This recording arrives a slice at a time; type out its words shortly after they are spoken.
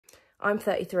I'm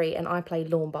 33 and I play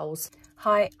lawn bowls.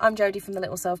 Hi, I'm Jodie from the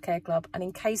Little Self-Care Club, and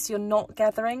in case you're not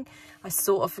gathering, I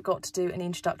sort of forgot to do an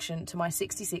introduction to my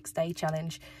 66-day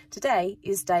challenge. Today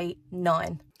is day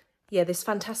 9. Yeah, this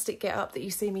fantastic get up that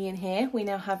you see me in here, we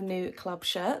now have new club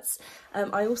shirts.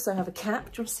 I also have a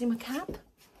cap. Do you want to see my cap?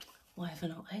 Why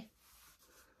haven't I?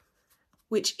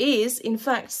 Which is, in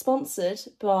fact, sponsored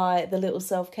by the Little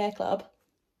Self-Care Club.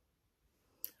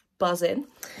 Buzzing.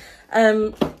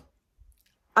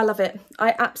 I love it.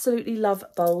 I absolutely love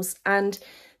bowls, and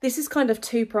this is kind of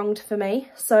two-pronged for me.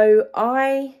 So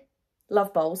I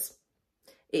love bowls.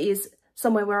 It is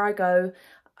somewhere where I go,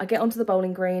 I get onto the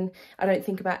bowling green, I don't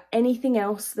think about anything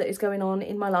else that is going on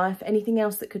in my life, anything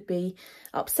else that could be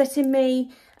upsetting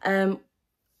me.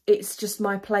 It's just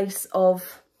my place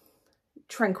of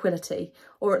tranquility,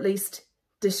 or at least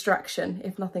distraction,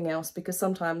 if nothing else, because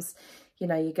sometimes, you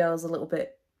know, your girl's a little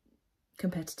bit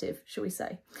competitive, shall we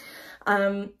say.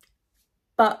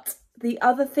 But the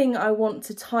other thing I want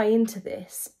to tie into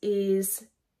this is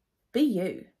be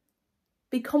you.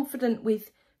 Be confident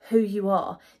with who you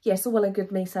are. Yes, all well and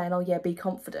good me saying, oh yeah, be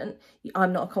confident.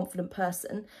 I'm not a confident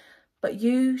person. But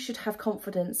you should have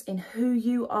confidence in who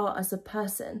you are as a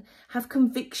person. Have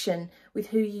conviction with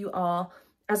who you are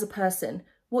as a person.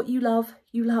 What you love,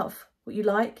 you love. What you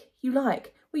like, you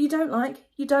like. What you don't like,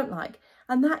 you don't like.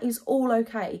 And that is all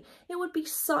okay. It would be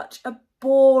such a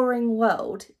boring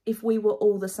world if we were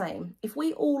all the same. If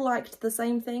we all liked the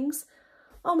same things,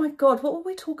 oh my God, what would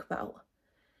we talk about?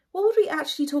 What would we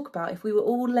actually talk about if we were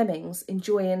all lemmings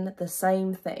enjoying the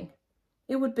same thing?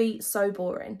 It would be so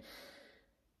boring.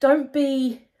 Don't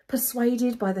be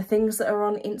persuaded by the things that are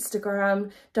on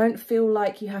Instagram. Don't feel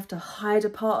like you have to hide a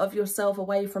part of yourself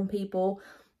away from people.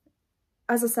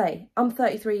 As I say, I'm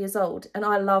 33 years old and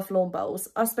I love lawn bowls.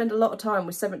 I spend a lot of time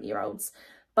with 70-year-olds,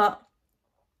 but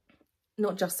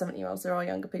not just 70-year-olds. There are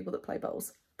younger people that play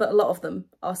bowls, but a lot of them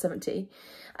are 70.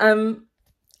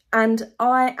 And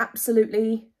I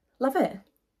absolutely love it.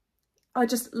 I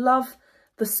just love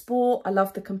the sport. I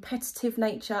love the competitive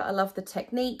nature. I love the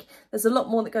technique. There's a lot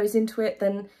more that goes into it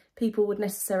than people would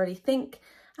necessarily think.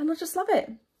 And I just love it.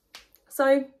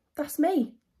 So that's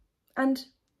me. And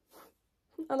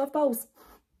I love bowls.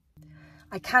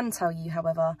 I can tell you,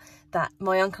 however, that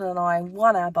my uncle and I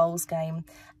won our bowls game.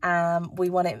 We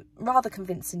won it rather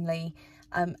convincingly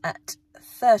at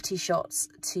 30 shots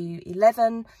to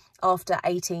 11 after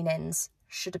 18 ends.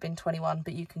 Should have been 21,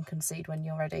 but you can concede when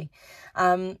you're ready.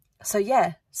 So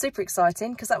yeah, super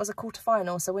exciting because that was a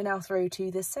quarter-final. So we're now through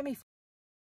to the semi-final.